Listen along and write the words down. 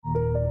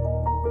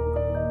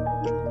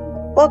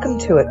Welcome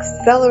to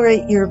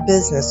Accelerate Your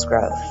Business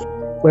Growth,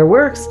 where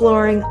we're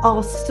exploring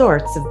all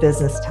sorts of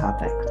business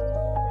topics.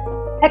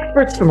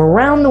 Experts from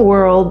around the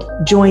world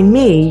join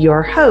me,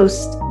 your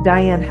host,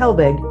 Diane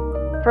Helbig,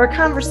 for a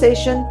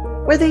conversation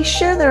where they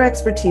share their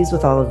expertise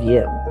with all of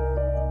you.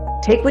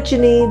 Take what you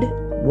need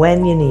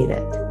when you need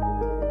it.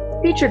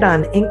 Featured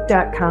on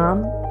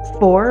Inc.com,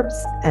 Forbes,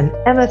 and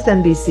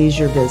MSNBC's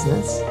Your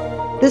Business,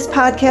 this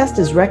podcast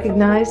is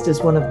recognized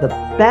as one of the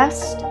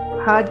best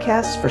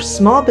podcasts for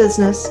small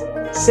business,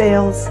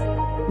 sales,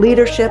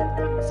 leadership,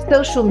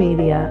 social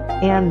media,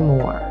 and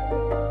more.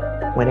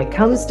 When it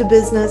comes to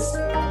business,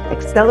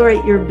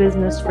 Accelerate Your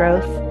Business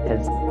Growth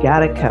has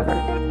got it covered.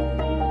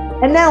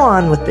 And now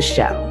on with the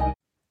show.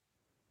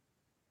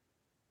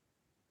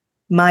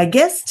 My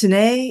guest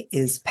today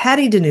is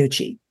Patty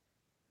DiNucci.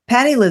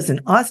 Patty lives in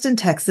Austin,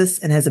 Texas,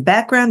 and has a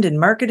background in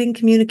marketing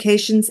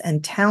communications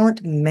and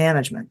talent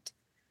management.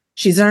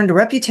 She's earned a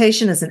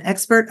reputation as an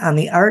expert on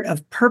the art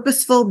of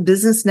purposeful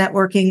business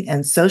networking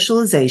and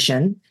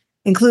socialization,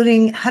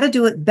 including how to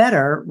do it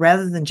better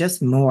rather than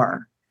just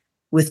more.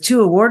 With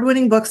 2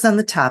 award-winning books on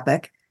the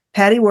topic,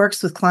 Patty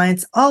works with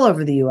clients all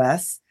over the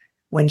U.S.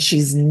 When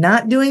she's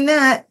not doing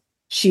that,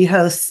 she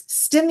hosts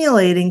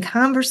stimulating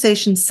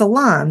conversation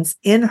salons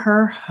in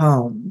her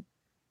home.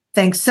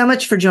 Thanks so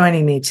much for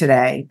joining me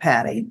today,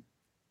 Patty.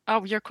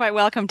 Oh, you're quite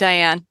welcome,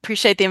 Diane.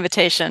 Appreciate the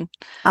invitation.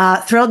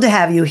 Thrilled to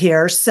have you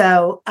here.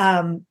 So,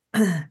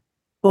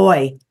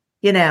 boy,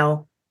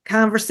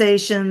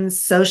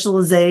 conversations,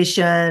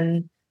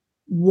 socialization,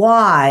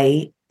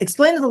 why?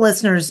 Explain to the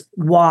listeners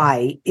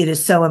why it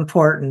is so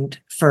important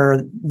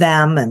for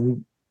them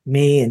and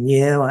me and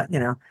you,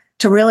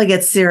 to really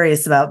get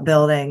serious about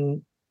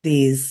building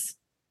these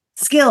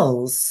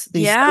skills,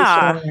 these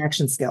social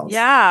interaction skills.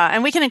 Yeah.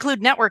 And we can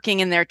include networking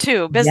in there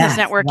too, business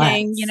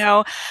networking,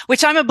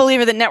 which I'm a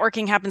believer that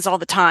networking happens all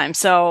the time.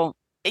 So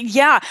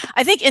yeah,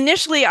 I think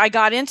initially I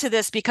got into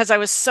this because I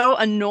was so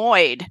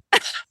annoyed.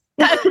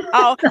 When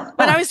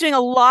I was doing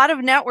a lot of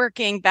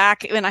networking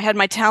back when I had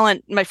my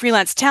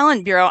freelance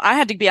talent bureau, I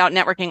had to be out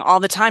networking all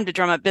the time to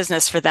drum up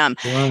business for them.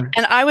 Sure.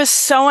 And I was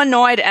so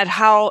annoyed at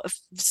how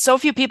so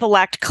few people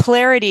lacked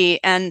clarity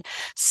and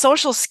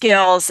social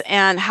skills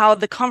and how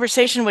the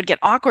conversation would get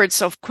awkward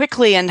so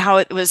quickly and how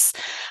it was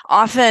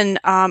often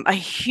a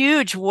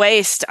huge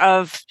waste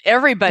of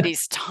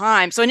everybody's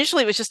time. So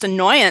initially it was just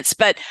annoyance,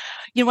 but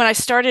when I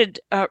started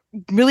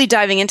really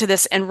diving into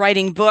this and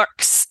writing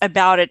books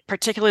about it,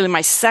 particularly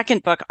my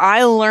second book,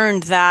 I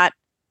learned that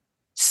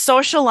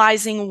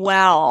socializing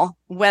well,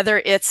 whether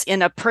it's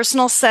in a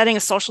personal setting, a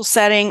social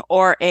setting,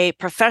 or a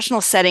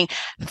professional setting,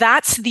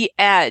 that's the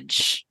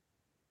edge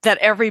that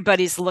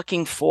everybody's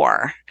looking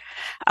for.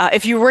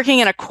 If you're working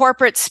in a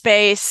corporate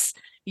space,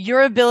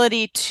 your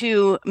ability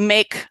to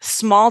make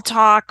small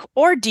talk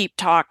or deep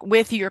talk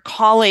with your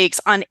colleagues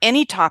on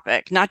any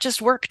topic, not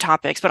just work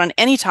topics, but on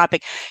any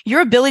topic,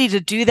 your ability to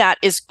do that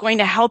is going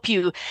to help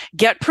you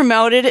get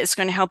promoted. It's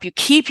going to help you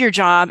keep your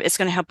job. It's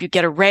going to help you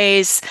get a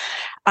raise.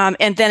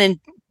 And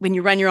then when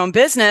you run your own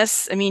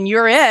business,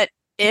 you're it.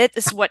 It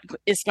is what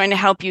is going to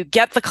help you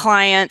get the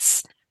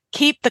clients,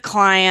 keep the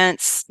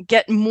clients,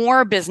 get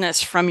more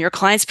business from your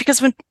clients.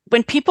 Because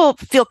when people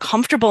feel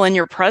comfortable in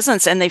your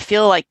presence and they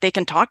feel like they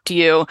can talk to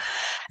you,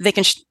 they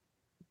can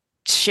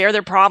share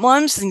their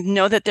problems and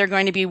know that they're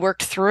going to be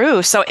worked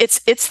through. So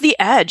it's the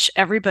edge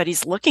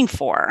everybody's looking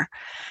for.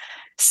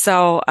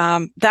 So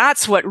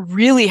that's what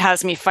really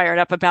has me fired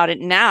up about it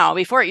now.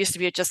 Before it used to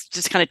be, it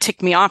just kind of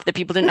ticked me off that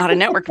people didn't know how to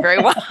network very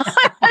well.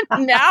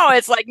 Now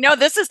it's like, no,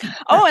 this is,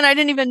 and I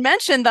didn't even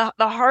mention the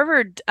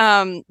Harvard,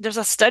 there's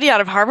a study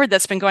out of Harvard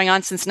that's been going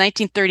on since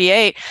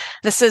 1938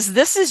 that says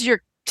this is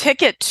your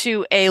ticket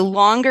to a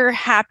longer,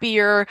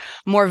 happier,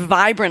 more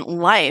vibrant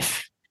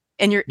life.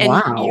 And you're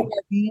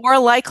more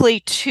likely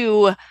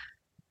to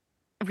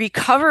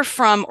recover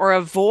from or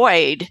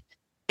avoid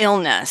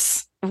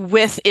illness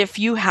if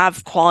you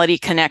have quality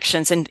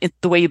connections. And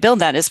the way you build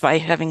that is by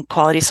having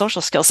quality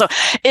social skills. So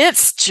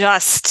it's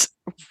just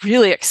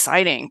really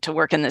exciting to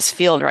work in this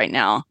field right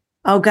now.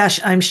 Oh,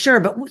 gosh, I'm sure.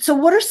 But so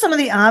what are some of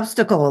the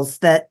obstacles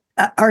that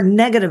are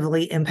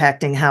negatively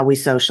impacting how we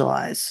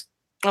socialize?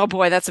 Oh,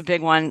 boy, that's a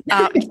big one.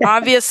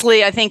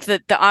 Obviously, I think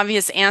that the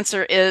obvious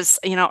answer is,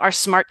 our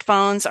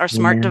smartphones, our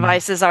smart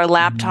devices, our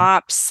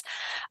laptops.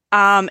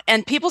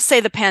 And people say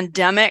the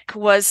pandemic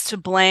was to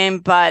blame,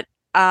 but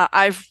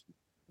I've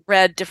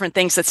read different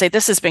things that say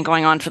this has been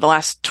going on for the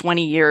last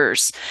 20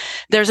 years.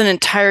 There's an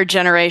entire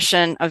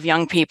generation of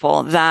young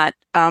people that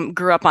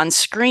grew up on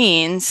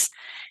screens,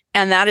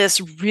 and that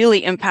has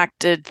really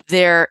impacted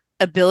their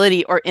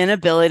ability or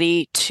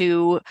inability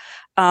to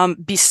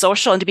be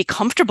social and to be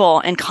comfortable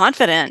and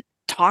confident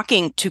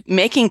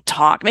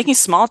making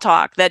small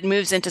talk that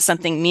moves into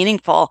something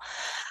meaningful.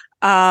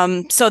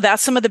 So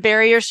that's some of the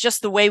barriers,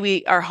 just the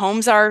way our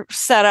homes are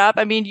set up.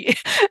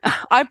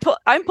 I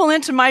pull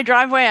into my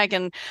driveway, I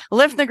can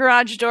lift the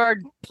garage door,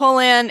 pull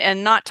in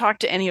and not talk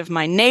to any of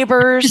my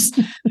neighbors.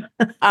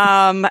 Just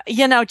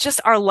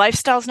our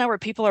lifestyles now where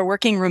people are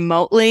working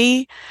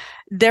remotely.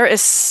 there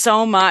is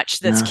so much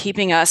that's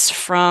keeping us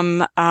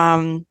from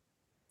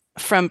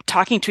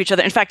talking to each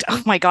other. In fact,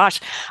 oh my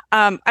gosh,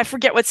 I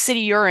forget what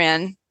city you're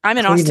in. I'm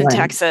in Austin,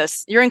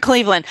 Texas. You're in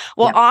Cleveland.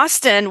 Well,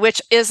 Austin,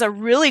 which is a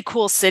really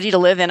cool city to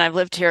live in. I've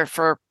lived here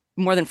for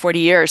more than 40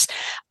 years.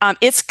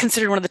 It's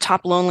considered one of the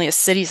top loneliest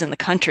cities in the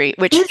country,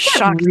 which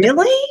shocked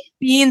the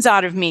beans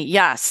out of me.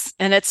 Yes.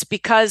 And it's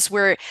because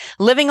we're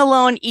living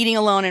alone, eating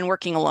alone, and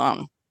working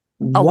alone.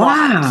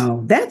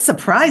 Wow. That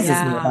surprises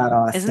me about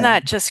Austin. Isn't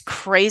that just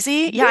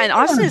crazy? Yeah. And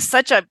Austin is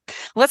such a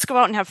let's go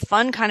out and have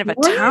fun kind of a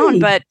town,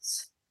 but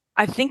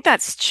I think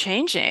that's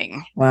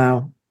changing.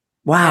 Wow.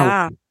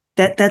 Yeah.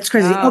 That's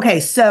crazy. Okay.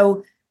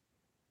 So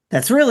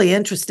that's really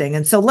interesting.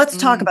 And so let's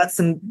talk about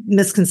some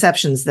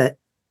misconceptions that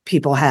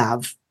people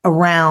have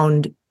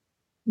around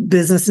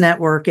business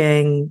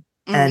networking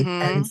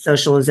and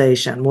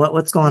socialization.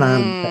 What's going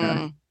on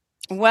there?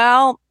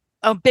 Well,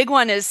 a big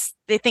one is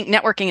they think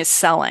networking is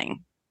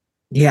selling.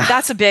 Yeah.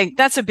 That's a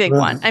big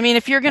one. I mean,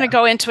 if you're going to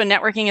go into a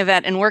networking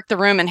event and work the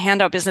room and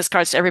hand out business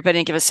cards to everybody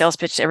and give a sales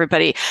pitch to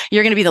everybody,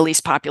 you're going to be the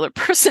least popular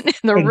person in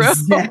the room.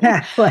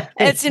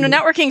 It's,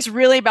 networking is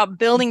really about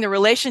building the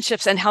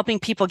relationships and helping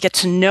people get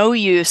to know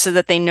you so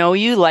that they know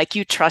you, like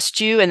you,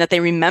 trust you, and that they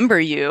remember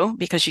you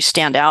because you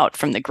stand out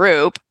from the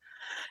group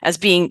as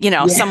being,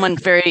 someone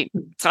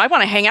so I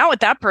want to hang out with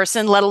that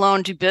person, let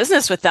alone do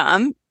business with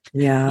them.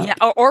 Yeah.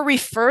 Or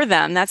refer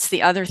them. That's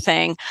the other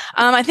thing.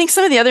 I think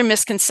some of the other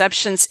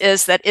misconceptions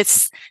is that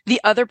it's the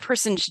other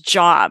person's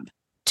job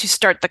to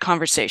start the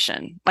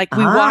conversation. Like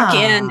we walk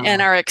in and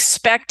are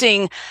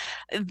expecting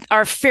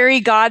our fairy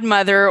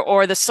godmother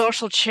or the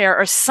social chair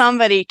or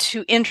somebody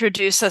to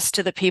introduce us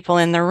to the people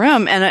in the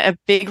room. And a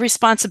big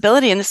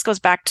responsibility, and this goes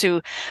back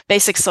to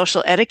basic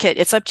social etiquette,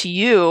 it's up to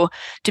you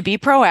to be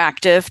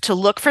proactive, to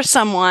look for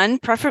someone.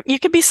 You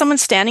could be someone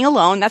standing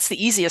alone. That's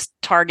the easiest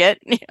target.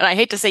 And I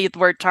hate to say the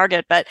word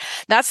target, but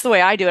that's the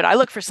way I do it. I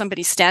look for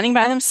somebody standing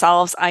by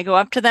themselves. I go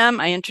up to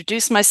them. I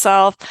introduce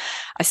myself.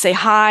 I say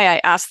hi.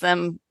 I ask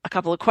them a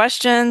couple of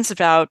questions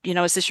about,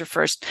 is this your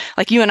first,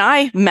 like you and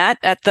I met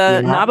at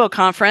the NABO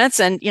conference,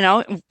 and,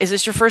 is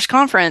this your first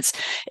conference?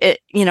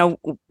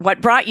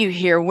 What brought you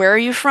here? Where are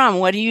you from?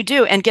 What do you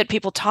do? And get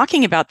people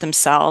talking about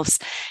themselves.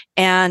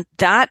 And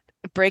that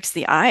breaks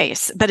the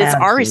ice, but it's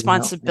our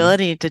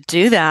responsibility to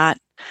do that.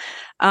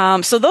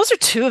 So those are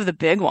two of the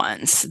big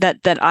ones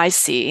that I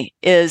see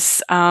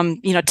is,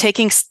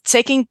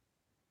 taking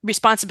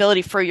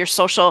responsibility for your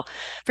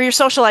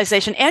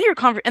socialization and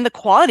and the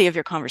quality of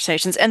your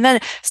conversations. And then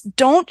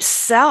don't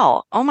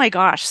sell. Oh my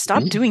gosh,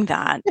 stop doing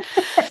that.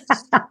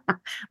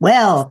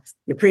 Well,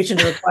 you're preaching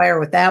to the choir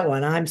with that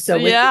one. I'm so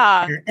with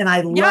you. And I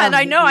love and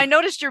I know I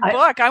noticed your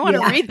book. I want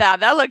to read that.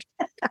 That looked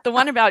the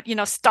one about,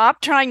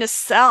 stop trying to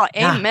sell.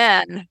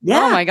 Amen.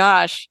 Yeah. Oh my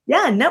gosh.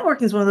 Yeah.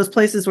 Networking is one of those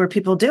places where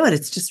people do it.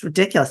 It's just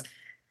ridiculous.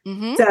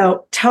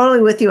 So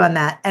totally with you on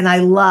that. And I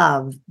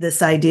love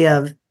this idea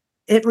of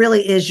it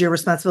really is your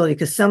responsibility,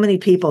 because so many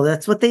people,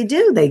 that's what they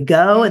do. They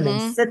go and they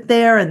sit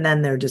there and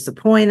then they're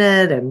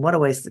disappointed and what a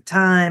waste of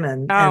time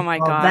and my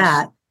all gosh.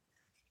 that.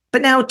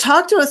 But now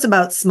talk to us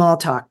about small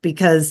talk,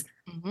 because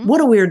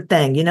what a weird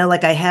thing.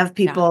 Like I have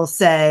people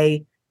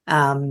say,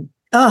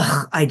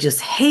 I just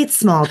hate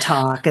small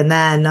talk. And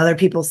then other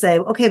people say,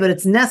 okay, but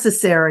it's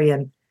necessary.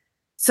 And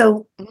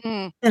so,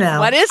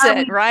 what is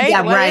it, right?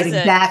 Yeah, right.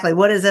 Exactly.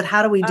 What is it?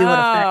 How do we do it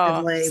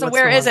effectively? So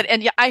where is it?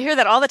 And I hear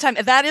that all the time.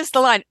 That is the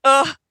line.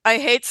 I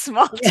hate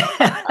small talk.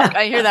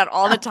 I hear that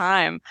all the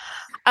time.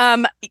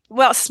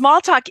 Well,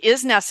 small talk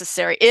is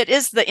necessary. It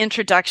is the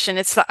introduction.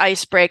 It's the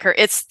icebreaker.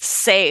 It's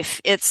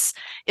safe. It's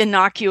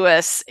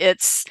innocuous.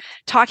 It's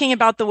talking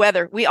about the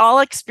weather. We all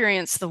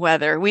experience the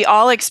weather. We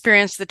all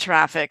experience the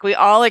traffic. We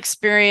all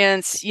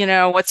experience,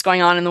 what's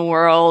going on in the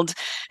world,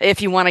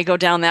 if you want to go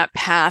down that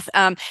path.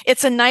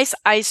 It's a nice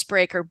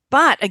icebreaker.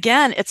 But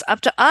again, it's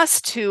up to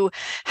us to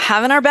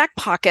have in our back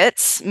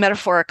pockets,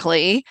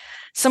 metaphorically,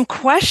 some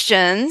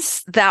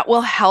questions that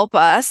will help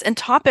us and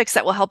topics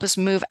that will help us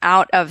move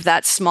out of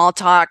that small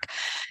talk.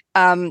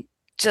 I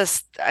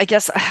guess,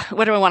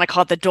 what do I want to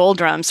call it? The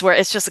doldrums, where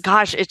it's just,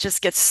 gosh, it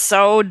just gets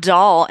so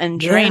dull and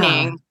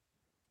draining.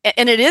 Yeah.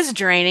 And it is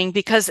draining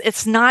because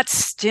it's not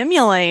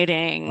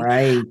stimulating.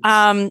 Right.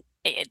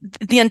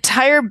 The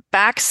entire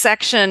back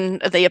section,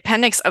 the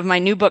appendix of my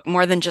new book,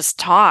 More Than Just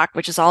Talk,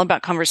 which is all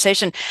about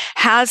conversation,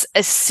 has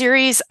a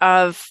series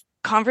of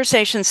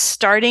conversations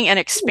starting and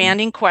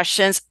expanding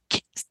questions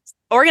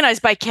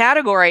organized by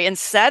category and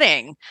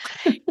setting.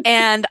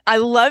 And I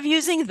love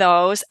using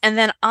those. And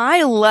then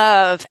I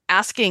love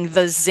asking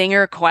the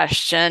zinger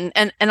question.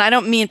 And I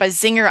don't mean by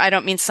zinger, I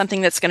don't mean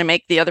something that's going to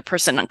make the other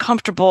person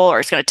uncomfortable or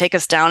it's going to take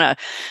us down a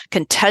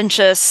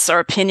contentious or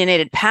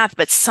opinionated path,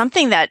 but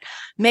something that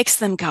makes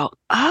them go,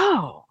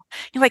 oh,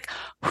 you're like,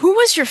 who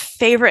was your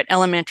favorite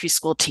elementary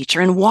school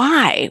teacher and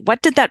why? How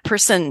did that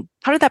person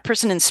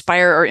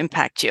inspire or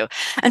impact you?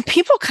 And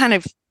people kind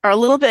of are a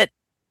little bit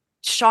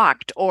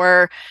shocked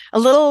or a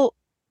little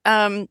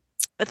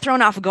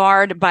thrown off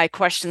guard by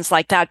questions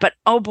like that. But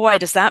oh boy,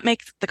 does that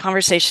make the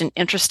conversation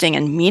interesting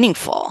and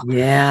meaningful.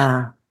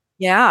 Yeah.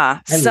 Yeah.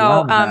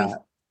 So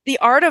The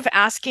art of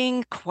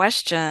asking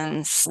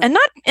questions, and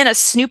not in a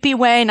snoopy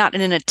way, not in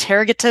an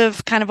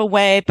interrogative kind of a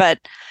way, but,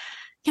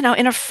 in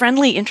a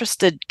friendly,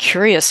 interested,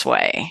 curious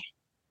way.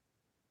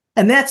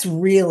 And that's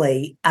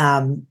really,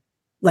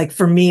 like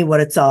for me, what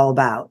it's all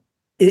about.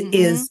 It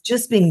is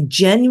just being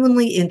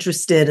genuinely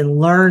interested in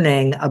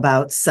learning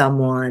about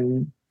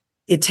someone.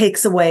 It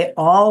takes away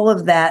all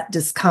of that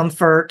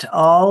discomfort,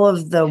 all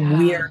of the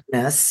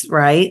weirdness,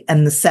 right?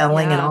 And the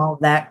selling and all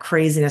that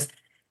craziness.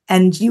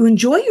 And you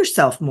enjoy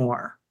yourself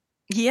more.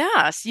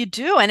 Yes, you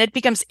do. And it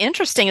becomes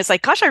interesting. It's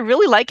like, gosh, I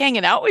really like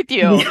hanging out with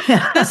you.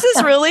 This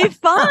is really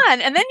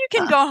fun. And then you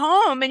can go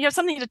home and you have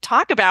something to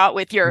talk about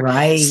with your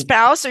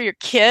spouse or your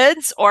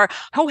kids, or,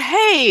 oh,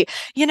 hey,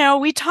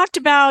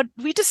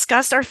 we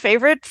discussed our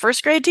favorite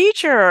first grade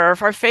teacher, or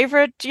our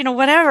favorite,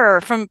 whatever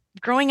from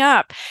growing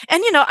up.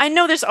 And, I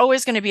know there's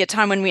always going to be a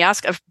time when we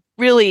ask a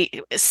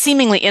really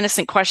seemingly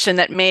innocent question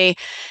that may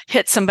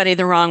hit somebody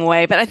the wrong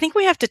way. But I think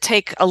we have to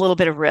take a little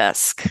bit of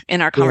risk in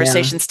our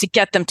conversations to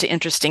get them to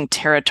interesting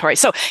territory.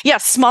 So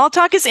yes, small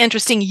talk is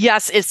interesting.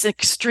 Yes, it's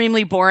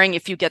extremely boring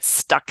if you get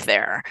stuck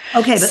there.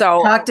 Okay, but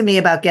talk to me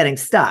about getting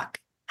stuck.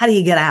 How do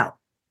you get out?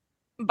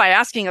 By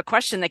asking a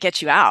question that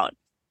gets you out.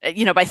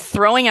 By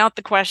throwing out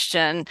the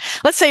question.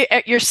 Let's say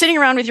you're sitting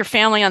around with your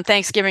family on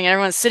Thanksgiving and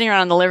everyone's sitting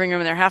around in the living room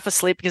and they're half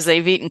asleep because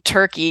they've eaten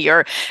turkey,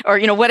 or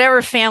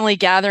whatever family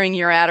gathering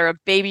you're at, or a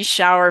baby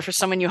shower for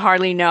someone you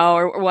hardly know,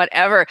 or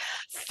whatever.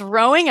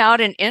 Throwing out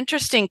an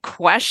interesting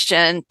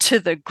question to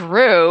the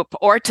group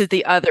or to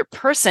the other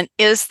person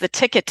is the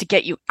ticket to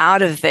get you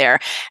out of there.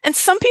 And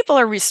some people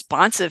are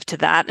responsive to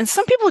that, and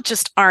some people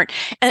just aren't.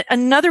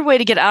 Another way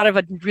to get out of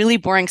a really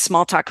boring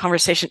small talk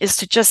conversation is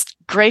to just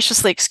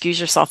graciously excuse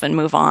yourself and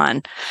move on.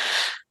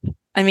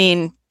 I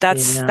mean,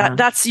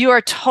 that's you are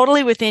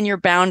totally within your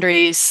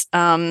boundaries,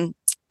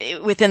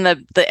 within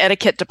the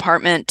etiquette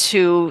department,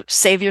 to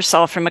save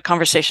yourself from a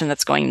conversation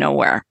that's going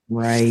nowhere.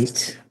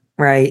 Right.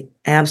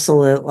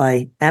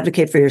 Absolutely.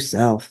 Advocate for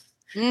yourself.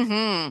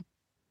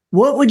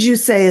 What would you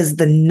say is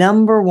the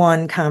number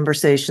one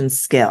conversation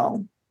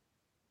skill?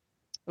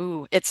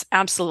 Ooh, it's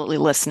absolutely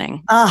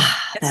listening.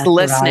 It's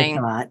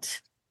listening. What I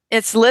thought.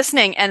 It's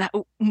listening, and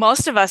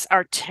most of us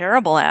are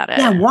terrible at it.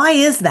 Yeah, why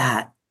is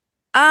that?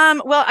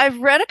 Well, I've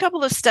read a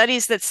couple of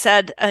studies that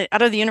said,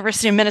 out of the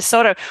University of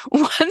Minnesota,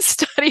 one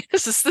study,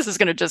 this is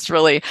going to just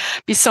really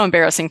be so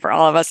embarrassing for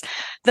all of us.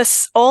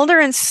 The older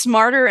and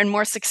smarter and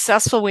more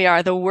successful we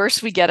are, the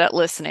worse we get at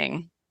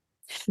listening.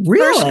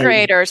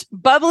 Really?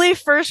 Bubbly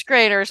first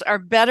graders are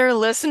better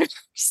listeners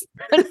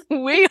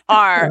than we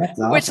are,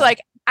 which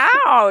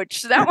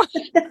ouch,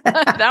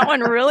 that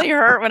one really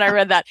hurt when I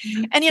read that.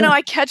 And,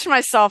 I catch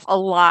myself a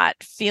lot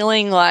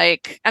feeling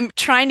like I'm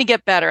trying to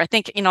get better. I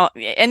think,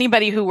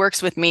 anybody who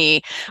works with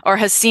me or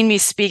has seen me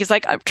speak is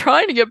like, I'm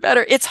trying to get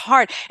better. It's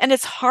hard. And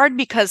it's hard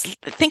because,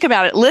 think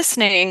about it,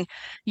 listening,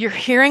 you're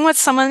hearing what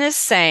someone is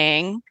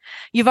saying.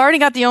 You've already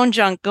got the own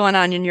junk going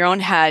on in your own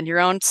head, your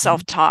own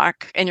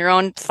self-talk and your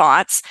own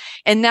thoughts.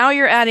 And now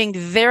you're adding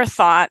their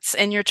thoughts,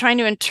 and you're trying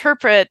to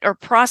interpret or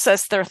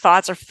process their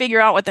thoughts or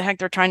figure out what the heck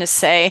they're trying to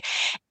say.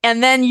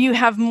 And then you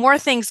have more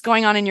things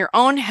going on in your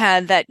own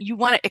head that you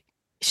want to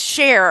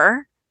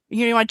share.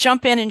 You want to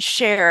jump in and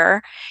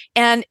share.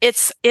 And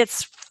it's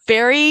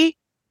very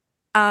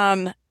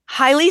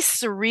highly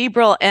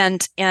cerebral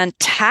and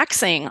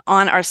taxing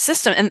on our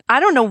system. And I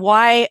don't know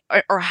why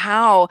or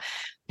how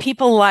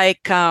people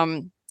like,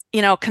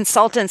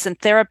 consultants and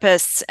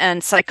therapists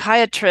and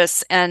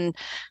psychiatrists and,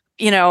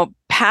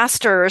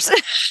 pastors,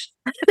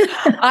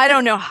 I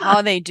don't know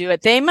how they do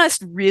it. They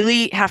must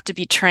really have to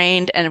be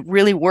trained and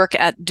really work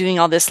at doing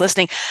all this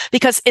listening,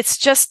 because it's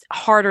just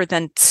harder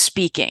than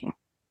speaking.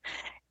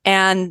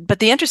 But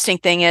the interesting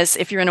thing is,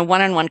 if you're in a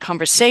one-on-one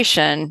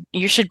conversation,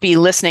 you should be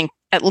listening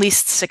at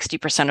least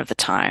 60% of the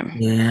time.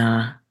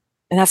 Yeah.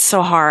 And that's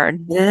so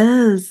hard.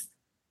 It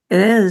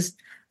is.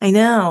 I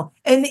know.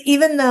 And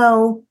even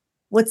though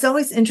what's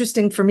always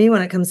interesting for me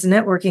when it comes to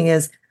networking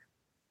is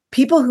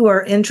people who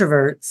are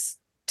introverts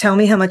tell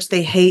me how much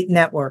they hate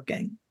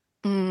networking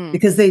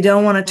because they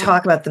don't want to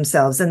talk about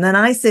themselves. And then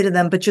I say to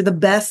them, but you're the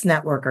best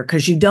networker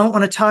because you don't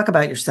want to talk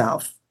about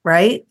yourself.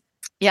 Right.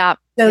 Yeah.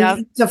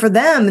 So for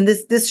them, and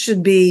this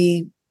should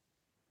be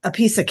a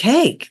piece of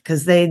cake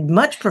because they'd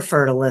much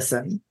prefer to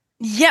listen.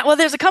 Yeah, well,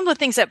 there's a couple of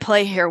things at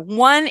play here.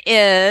 One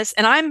is,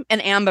 and I'm an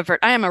ambivert.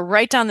 I am a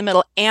right down the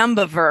middle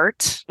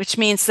ambivert, which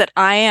means that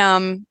I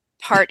am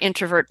part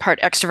introvert, part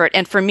extrovert.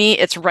 And for me,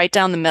 it's right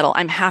down the middle.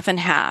 I'm half and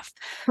half.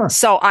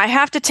 So I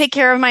have to take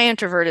care of my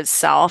introverted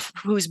self,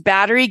 whose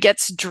battery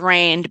gets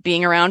drained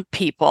being around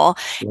people.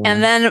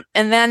 Yeah.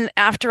 And then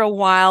after a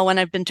while, when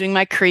I've been doing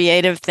my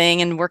creative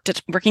thing and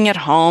working at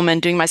home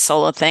and doing my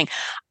solo thing,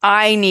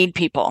 I need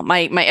people.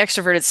 My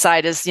extroverted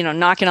side is,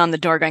 knocking on the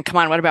door going, come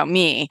on, what about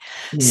me?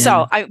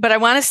 Yeah. But I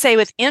want to say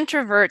with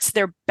introverts,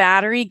 their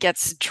battery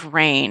gets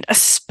drained,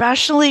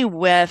 especially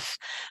with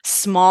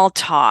small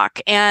talk.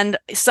 And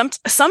some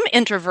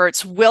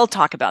introverts will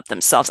talk about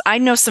themselves. I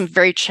know some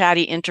very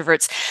chatty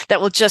introverts that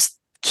will just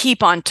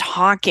keep on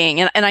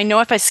talking. And I know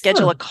if I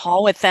schedule a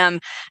call with them,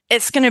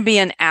 it's going to be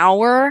an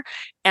hour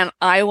and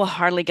I will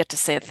hardly get to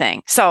say a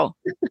thing. So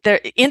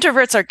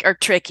introverts are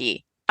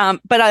tricky.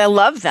 But I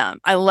love them.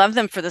 I love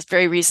them for the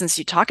very reasons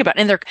you talk about.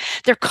 And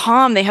they're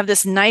calm. They have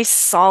this nice,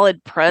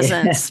 solid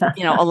presence,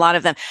 a lot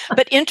of them.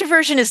 But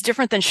introversion is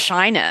different than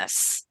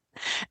shyness.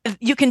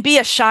 You can be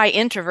a shy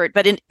introvert,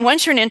 but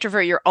once you're an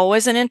introvert, you're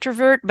always an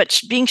introvert. But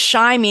being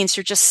shy means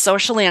you're just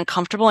socially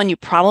uncomfortable and you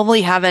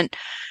probably haven't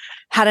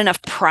had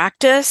enough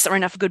practice or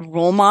enough good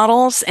role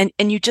models, and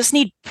you just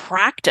need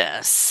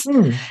practice.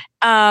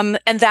 And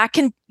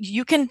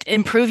you can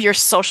improve your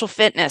social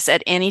fitness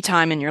at any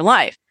time in your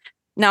life.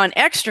 Now, an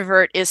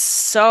extrovert is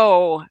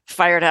so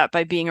fired up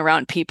by being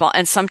around people,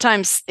 and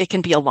sometimes it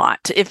can be a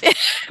lot.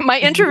 My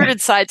introverted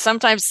side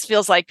sometimes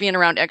feels like being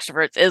around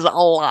extroverts is a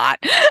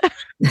lot.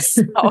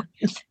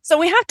 So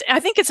we have to, I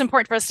think it's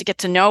important for us to get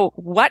to know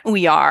what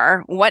we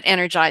are, what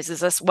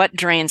energizes us, what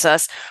drains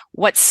us,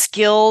 what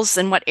skills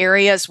and what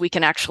areas we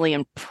can actually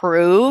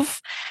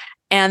improve.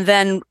 And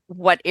then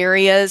what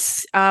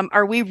areas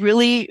are we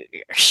really,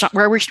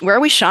 where are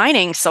we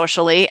shining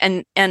socially,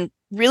 and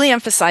really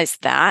emphasize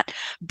that.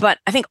 But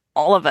I think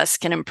all of us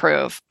can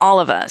improve. All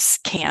of us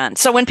can.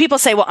 So when people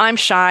say, well, I'm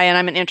shy and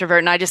I'm an introvert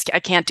and I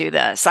can't do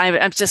this,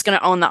 I'm just going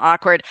to own the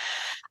awkward.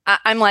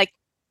 I'm like,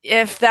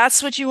 if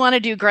that's what you want to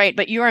do, great.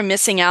 But you are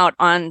missing out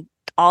on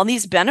all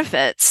these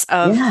benefits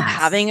of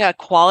having a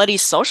quality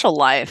social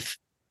life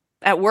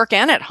at work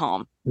and at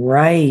home.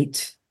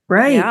 Right.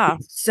 Yeah.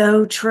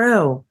 So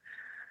true.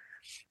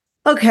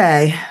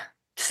 Okay.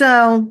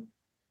 So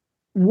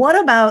what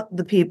about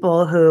the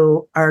people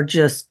who are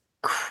just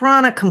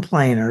chronic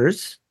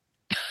complainers?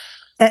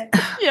 They're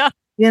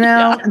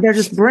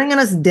just bringing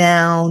us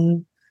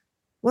down.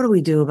 What do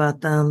we do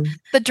about them?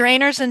 The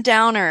drainers and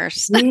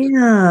downers.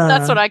 Yeah.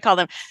 That's what I call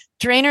them.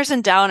 Drainers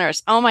and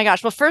downers. Oh my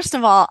gosh. Well, first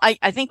of all,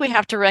 I think we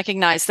have to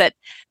recognize that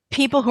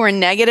people who are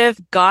negative,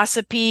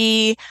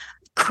 gossipy,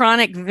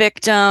 chronic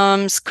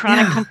victims,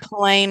 chronic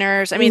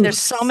complainers. I mean, there's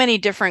so many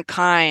different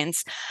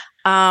kinds.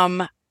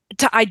 To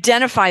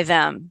identify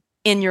them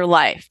in your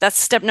life. That's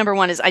step number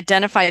one, is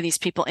identify these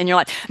people in your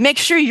life. Make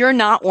sure you're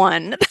not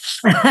one.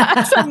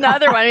 That's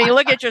another one. You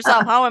look at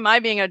yourself, how am I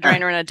being a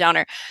drainer and a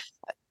downer?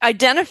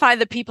 Identify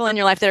the people in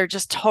your life that are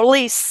just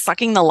totally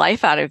sucking the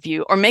life out of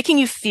you, or making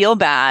you feel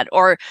bad,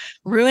 or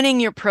ruining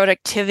your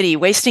productivity,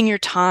 wasting your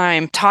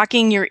time,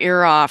 talking your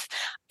ear off,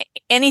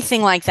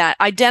 anything like that.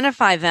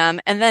 Identify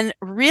them, and then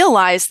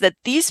realize that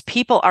these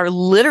people are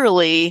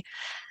literally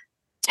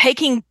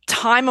taking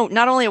time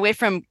not only away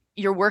from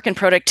your work and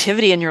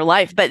productivity in your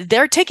life, but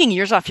they're taking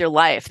years off your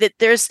life. That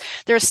there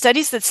are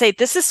studies that say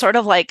this is sort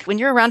of like when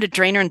you're around a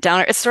drainer and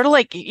downer, it's sort of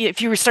like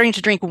if you were starting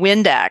to drink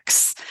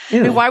Windex. I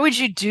mean, why would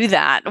you do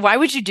that? Why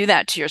would you do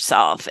that to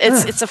yourself?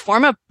 It's a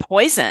form of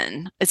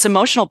poison. It's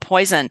emotional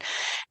poison.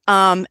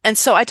 And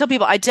so I tell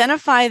people,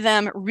 identify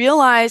them,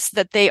 realize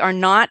that they are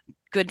not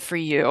good for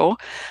you,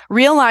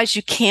 realize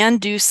you can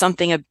do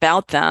something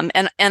about them.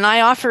 And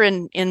I offer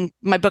in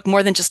my book,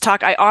 More Than Just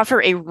Talk, I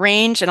offer a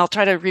range, and I'll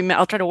try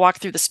to walk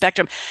through the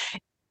spectrum.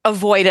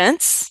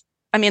 Avoidance.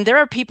 I mean, there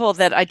are people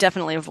that I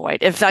definitely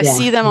avoid. If I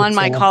see them on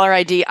my caller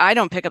ID, I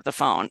don't pick up the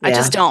phone. I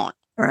just don't.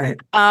 Right.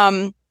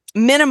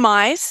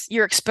 Minimize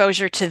your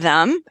exposure to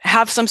them.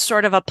 Have some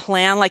sort of a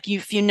plan. Like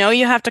if you know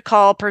you have to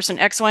call person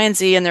X, Y, and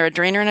Z, and they're a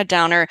drainer and a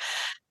downer,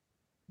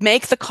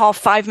 make the call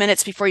 5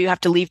 minutes before you have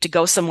to leave to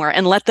go somewhere,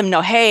 and let them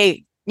know,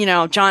 hey,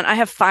 John, I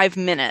have 5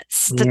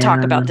 minutes to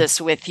talk about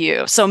this with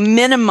you. So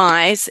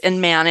minimize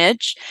and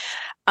manage.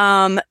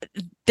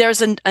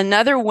 There's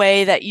another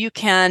way that you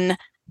can,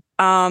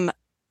 I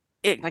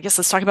guess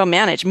let's talk about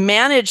manage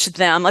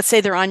them. Let's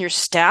say they're on your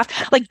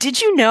staff. Like,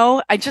 did you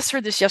know, I just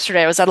heard this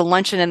yesterday. I was at a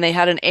luncheon and they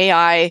had an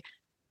AI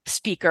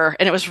speaker,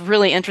 and it was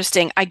really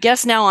interesting. I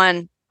guess now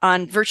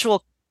on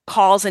virtual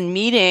calls and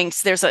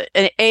meetings, there's an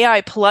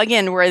AI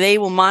plugin where they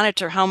will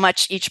monitor how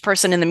much each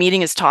person in the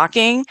meeting is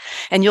talking,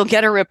 and you'll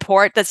get a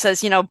report that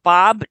says,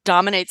 Bob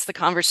dominates the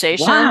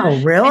conversation. Wow,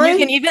 really? And you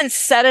can even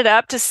set it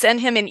up to send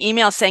him an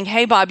email saying,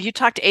 hey, Bob, you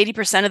talked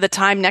 80% of the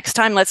time. Next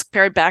time, let's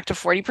pare it back to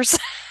 40%.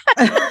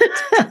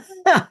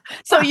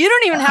 So you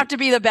don't even have to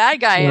be the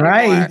bad guy anymore.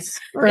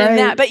 Right. In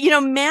that. But,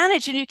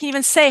 manage, and you can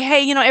even say,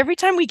 hey, every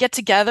time we get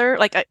together,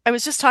 like I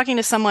was just talking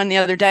to someone the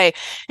other day,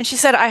 and she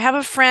said, I have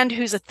a friend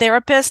who's a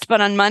therapist,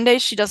 but on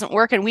Mondays she doesn't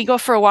work, and we go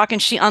for a walk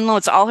and she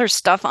unloads all her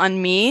stuff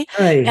on me.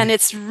 Right. And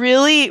it's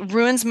really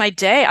ruins my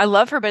day. I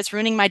love her, but it's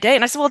ruining my day.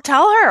 And I said, well,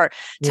 tell her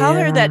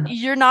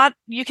that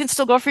you can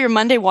still go for your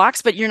Monday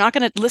walks, but you're not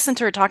going to listen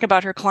to her talk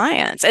about her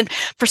clients. And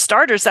for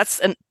starters, that's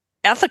an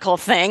ethical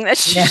thing that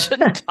she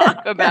shouldn't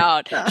talk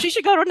about. She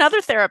should go to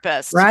another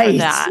therapist for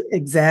that.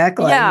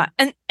 Exactly. Yeah.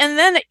 And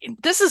then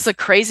this is a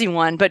crazy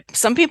one, but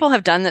some people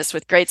have done this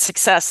with great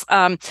success.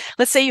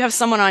 Let's say you have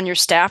someone on your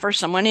staff or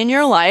someone in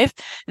your life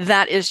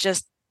that is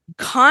just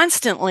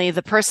constantly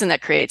the person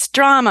that creates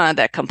drama,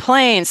 that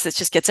complains, that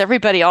just gets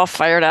everybody all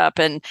fired up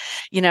and,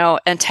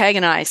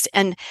 antagonized.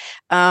 And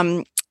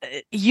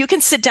you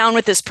can sit down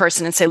with this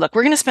person and say, look,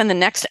 we're going to spend the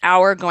next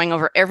hour going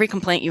over every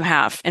complaint you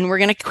have. And we're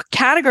going to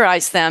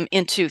categorize them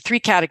into 3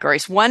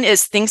 categories. One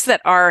is things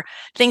that are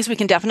things we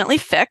can definitely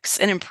fix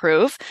and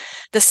improve.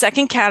 The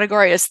second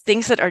category is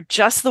things that are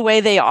just the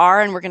way they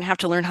are, and we're going to have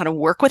to learn how to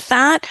work with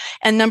that.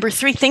 And number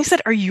 3, things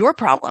that are your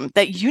problem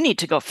that you need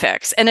to go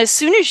fix. And as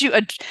soon as you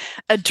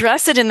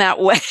address it in that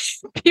way,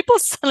 people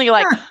suddenly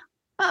like,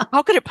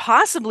 how could it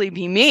possibly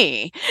be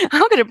me?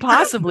 How could it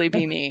possibly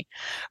be me?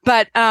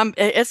 But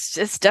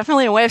it's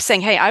definitely a way of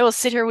saying, hey, I will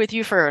sit here with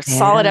you for a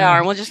solid hour,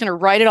 and we're just going to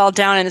write it all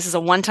down. And this is a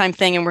one-time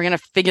thing, and we're going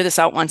to figure this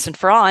out once and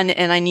for all.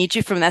 And I need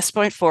you from this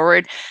point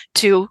forward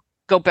to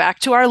go back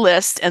to our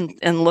list and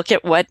look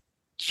at what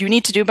you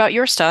need to do about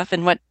your stuff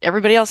and what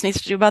everybody else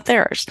needs to do about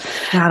theirs.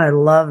 God, I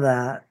love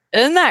that.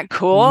 Isn't that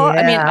cool?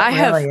 Yeah, I mean,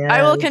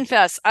 I will is.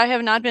 confess, I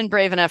have not been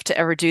brave enough to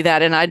ever do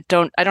that. And I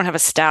don't have a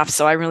staff,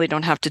 so I really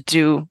don't have to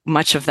do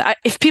much of that.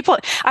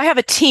 I have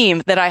a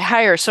team that I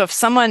hire. So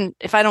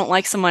if I don't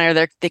like someone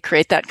or they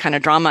create that kind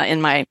of drama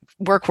in my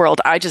work world,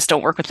 I just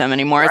don't work with them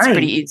anymore. Right. It's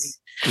pretty easy.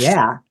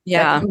 Yeah.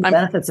 Yeah. The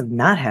benefits of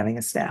not having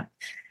a staff.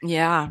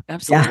 Yeah,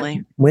 absolutely.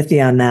 Yeah, with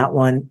you on that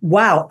one.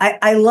 Wow.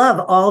 I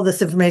love all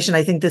this information.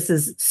 I think this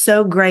is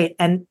so great.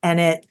 And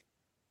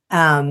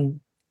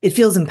it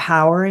feels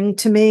empowering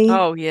to me.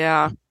 Oh,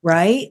 yeah.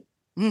 Right?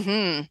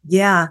 Mm-hmm.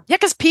 Yeah. Yeah,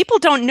 because people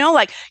don't know,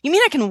 like, you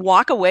mean I can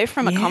walk away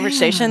from a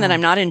conversation that I'm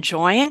not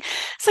enjoying?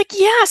 It's like,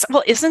 yes.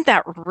 Well, isn't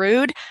that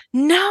rude?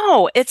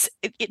 No,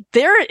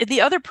 the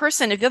other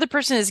person, if the other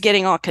person is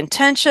getting all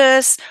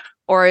contentious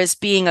or is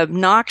being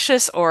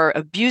obnoxious or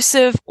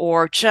abusive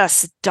or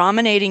just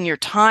dominating your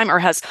time or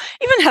has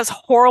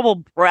horrible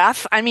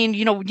breath. I mean,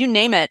 you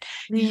name it.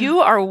 Yeah. You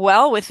are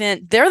well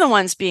within, they're the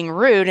ones being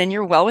rude, and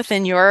you're well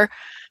within your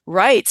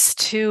rights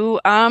to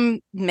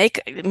make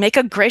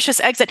a gracious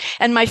exit.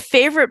 And my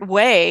favorite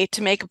way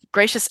to make a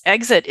gracious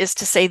exit is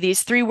to say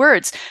these 3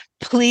 words: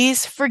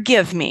 please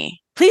forgive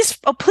me. Please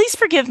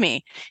forgive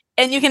me.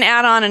 And you can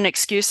add on an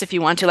excuse if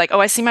you want to, like, oh,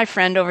 I see my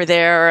friend over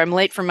there, or I'm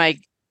late for my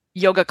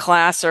yoga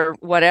class or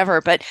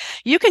whatever. But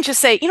you can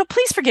just say,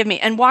 please forgive me,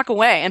 and walk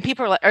away. And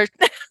people are like,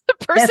 the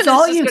person That's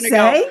all is just you going to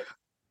say? go.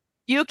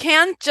 You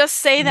can just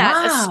say that,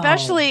 wow.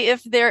 Especially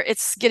if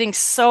it's getting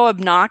so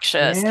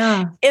obnoxious.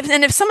 Yeah.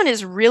 If someone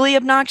is really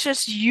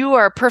obnoxious, you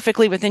are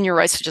perfectly within your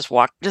rights to just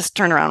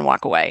turn around and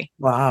walk away.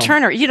 Wow.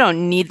 You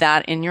don't need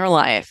that in your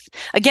life.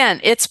 Again,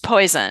 it's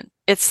poison.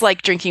 It's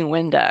like drinking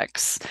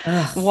Windex.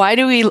 Ugh. Why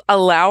do we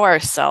allow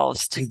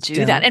ourselves to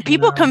do that? And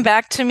people come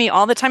back to me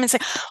all the time and say,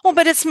 oh,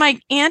 but it's my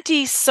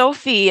Auntie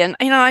Sophie. And,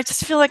 I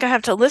just feel like I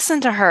have to listen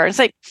to her. It's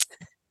like,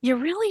 you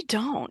really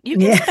don't. You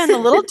can spend a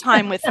little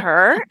time with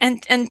her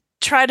and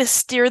try to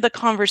steer the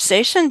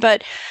conversation,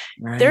 but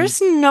there's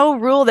no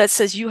rule that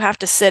says you have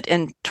to sit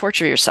and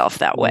torture yourself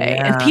that way.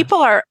 Yeah. And people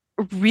are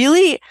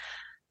really,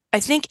 I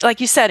think,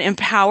 like you said,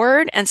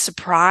 empowered and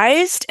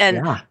surprised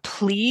and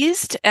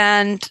pleased.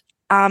 And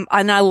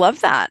I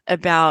love that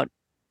about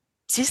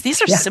these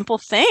are simple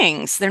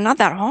things. They're not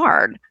that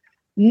hard.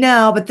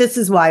 No, but this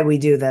is why we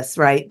do this,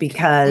 right?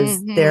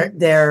 Because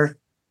they're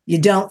you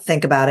don't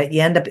think about it.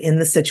 You end up in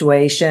the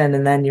situation,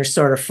 and then you're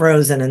sort of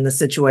frozen in the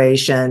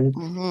situation.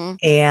 Mm-hmm.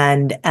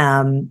 And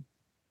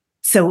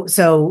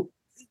so,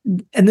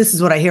 and this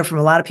is what I hear from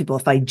a lot of people.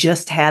 If I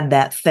just had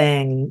that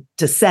thing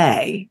to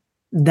say,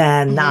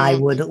 then I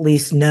would at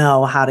least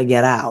know how to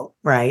get out.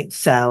 Right.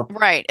 So,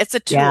 right. It's a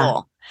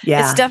tool.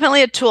 Yeah. It's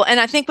definitely a tool. And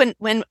I think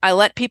when I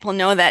let people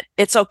know that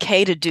it's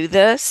okay to do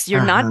this,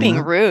 you're not being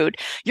rude.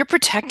 You're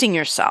protecting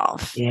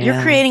yourself. Yeah.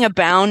 You're creating a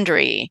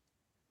boundary.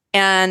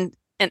 And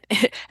in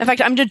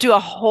fact, I'm going to do a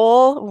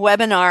whole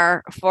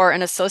webinar for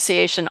an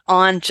association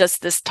on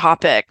just this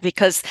topic we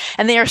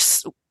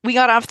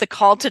got off the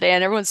call today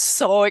and everyone's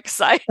so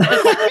excited.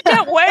 We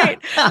can't wait.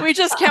 We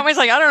just can't wait. It's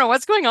like, I don't know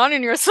what's going on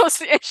in your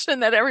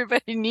association that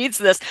everybody needs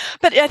this.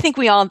 But I think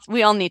we all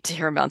need to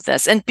hear about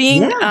this. And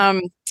being,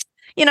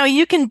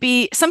 you can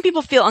be, some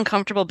people feel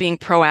uncomfortable being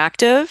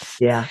proactive.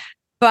 Yeah.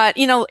 But,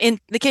 in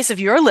the case of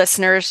your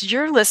listeners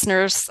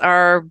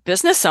are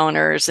business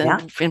owners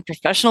and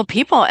professional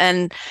people.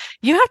 And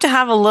you have to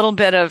have a little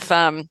bit of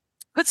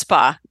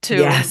chutzpah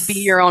to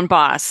be your own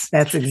boss.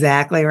 That's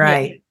exactly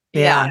right.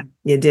 Yeah,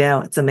 you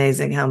do. It's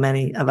amazing how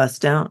many of us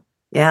don't.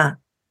 Yeah.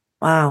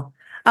 Wow.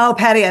 Oh,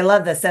 Patty, I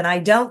love this. And I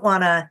don't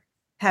want to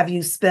have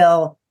you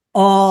spill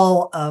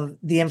all of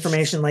the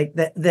information like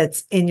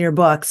that's in your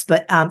books.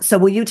 But so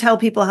will you tell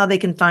people how they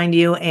can find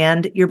you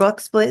and your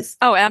books, please?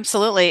 Oh,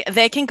 absolutely.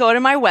 They can go to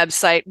my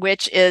website,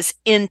 which is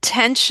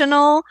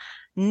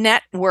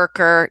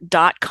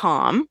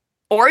intentionalnetworker.com,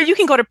 or you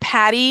can go to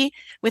Patty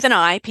with an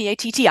I, Patti,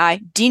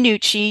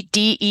 Denucci,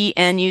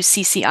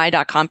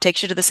 DENUCCI.com.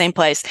 Takes you to the same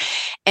place.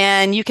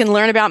 And you can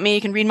learn about me.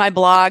 You can read my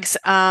blogs.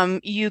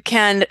 You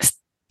can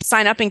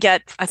sign up and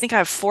get, I think I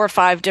have 4 or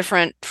 5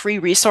 different free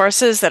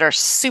resources that are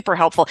super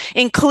helpful,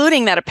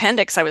 including that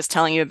appendix I was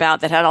telling you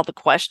about that had all the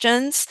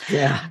questions.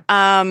 Yeah.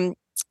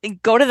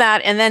 Go to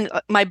that. And then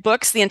my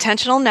books, The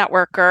Intentional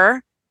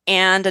Networker,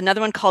 and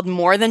another one called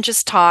More Than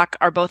Just Talk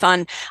are both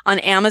on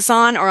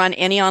Amazon or on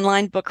any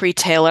online book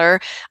retailer.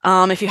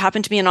 If you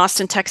happen to be in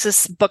Austin,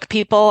 Texas, Book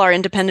People, our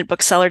independent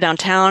bookseller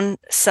downtown,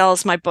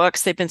 sells my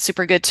books. They've been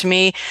super good to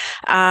me.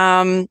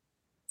 And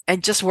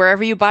just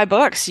wherever you buy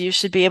books, you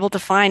should be able to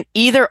find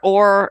either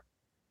or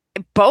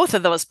both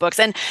of those books.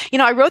 And,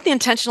 I wrote The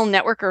Intentional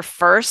Networker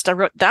first.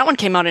 That one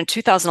came out in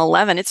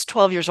 2011. It's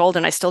 12 years old,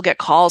 and I still get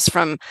calls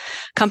from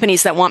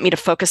companies that want me to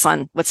focus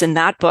on what's in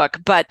that book.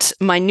 But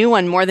my new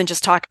one, More Than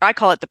Just Talk, I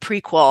call it the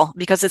prequel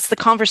because it's the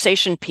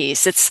conversation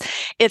piece. It's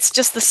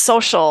just the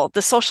social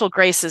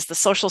graces, the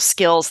social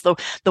skills, the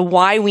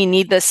why we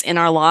need this in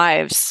our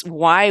lives,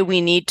 why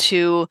we need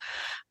to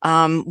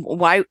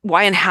why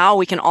and how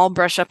we can all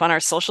brush up on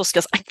our social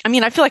skills. I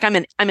mean, I feel like I'm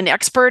an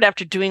expert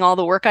after doing all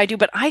the work I do,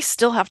 but I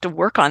still have to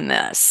work on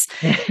this.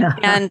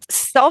 And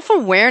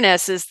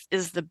self-awareness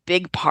is the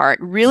big part,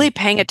 really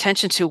paying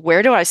attention to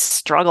where do I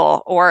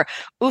struggle, or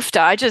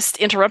oofta, I just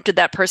interrupted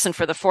that person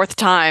for the fourth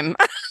time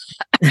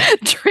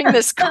during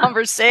this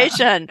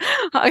conversation.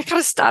 I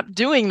gotta stop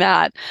doing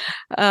that.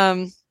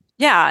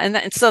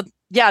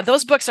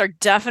 Those books are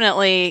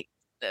definitely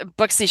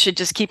books you should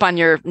just keep on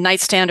your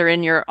nightstand or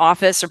in your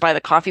office or by the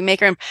coffee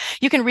maker. And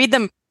you can read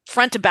them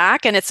front to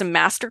back, and it's a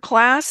master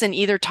class in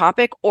either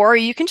topic, or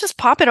you can just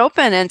pop it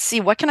open and see,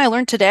 what can I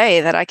learn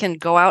today that I can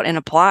go out and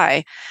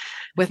apply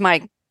with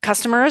my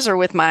customers or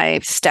with my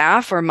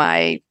staff or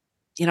my,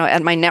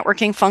 at my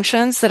networking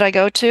functions that I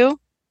go to.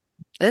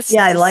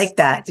 I like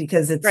that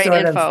because it's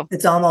sort of,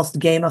 it's almost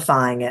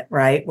gamifying it,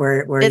 right?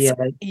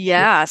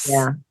 Yes.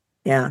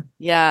 Yeah.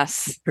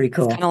 Yes. It's pretty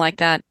cool. Kind of like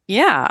that.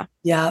 Yeah.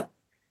 Yeah.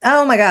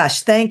 Oh my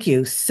gosh. Thank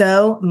you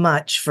so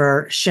much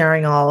for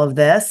sharing all of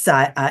this.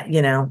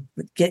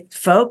 Get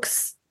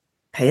folks,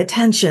 pay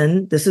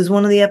attention. This is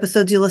one of the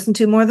episodes you listen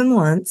to more than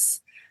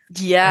once.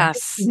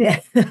 Yes.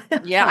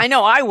 Yeah, I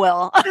know I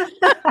will.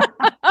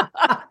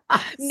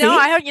 No,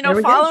 I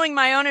have, following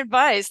my own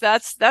advice.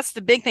 That's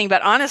the big thing.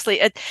 But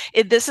honestly,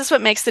 this is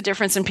what makes the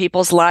difference in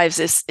people's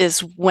lives is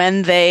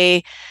when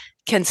they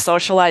can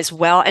socialize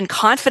well and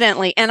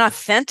confidently and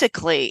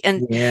authentically.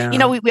 And,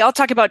 we all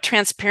talk about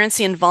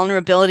transparency and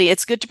vulnerability.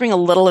 It's good to bring a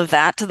little of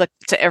that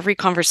to every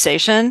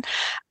conversation,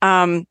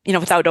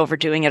 without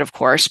overdoing it, of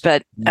course.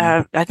 But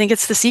I think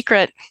it's the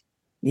secret.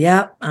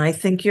 Yep, I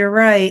think you're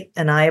right.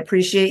 And I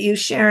appreciate you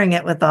sharing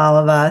it with all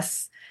of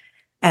us.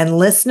 And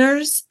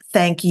listeners,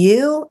 thank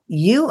you.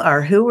 You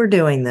are who we're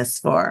doing this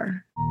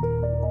for.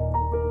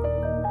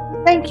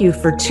 Thank you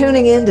for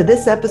tuning in to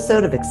this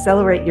episode of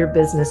Accelerate Your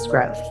Business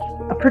Growth,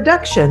 a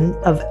production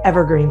of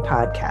Evergreen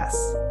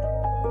Podcasts.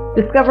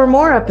 Discover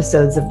more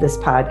episodes of this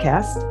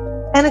podcast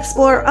and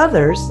explore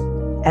others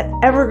at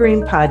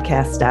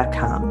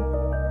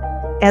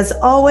evergreenpodcast.com. As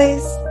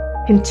always,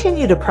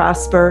 continue to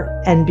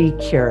prosper and be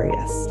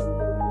curious.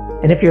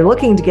 And if you're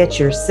looking to get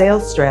your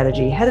sales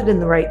strategy headed in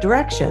the right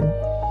direction,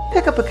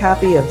 pick up a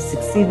copy of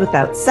Succeed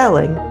Without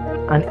Selling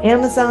on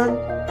Amazon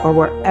or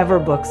wherever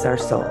books are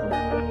sold.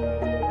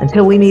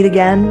 Until we meet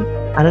again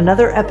on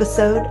another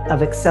episode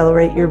of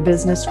Accelerate Your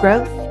Business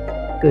Growth,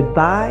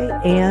 goodbye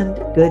and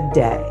good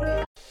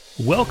day.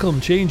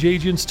 Welcome, change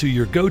agents, to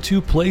your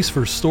go-to place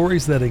for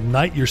stories that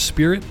ignite your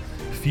spirit,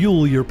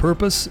 fuel your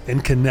purpose,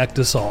 and connect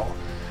us all.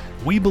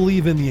 We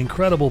believe in the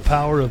incredible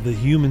power of the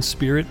human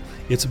spirit,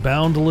 its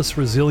boundless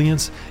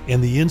resilience,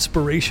 and the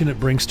inspiration it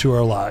brings to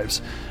our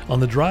lives.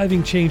 On the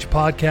Driving Change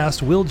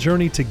podcast, we'll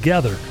journey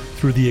together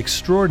through the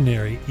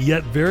extraordinary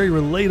yet very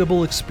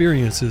relatable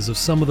experiences of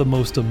some of the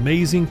most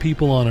amazing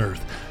people on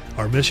earth.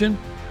 Our mission?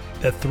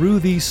 That through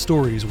these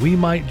stories, we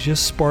might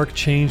just spark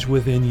change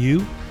within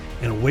you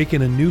and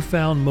awaken a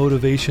newfound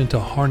motivation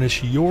to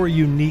harness your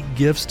unique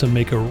gifts to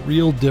make a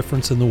real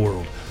difference in the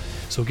world.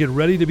 So get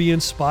ready to be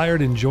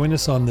inspired and join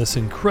us on this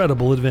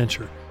incredible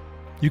adventure.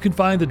 You can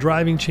find the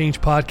Driving Change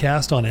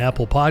podcast on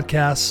Apple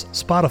Podcasts,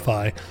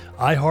 Spotify,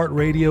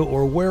 iHeartRadio,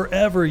 or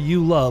wherever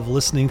you love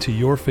listening to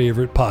your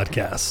favorite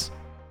podcasts.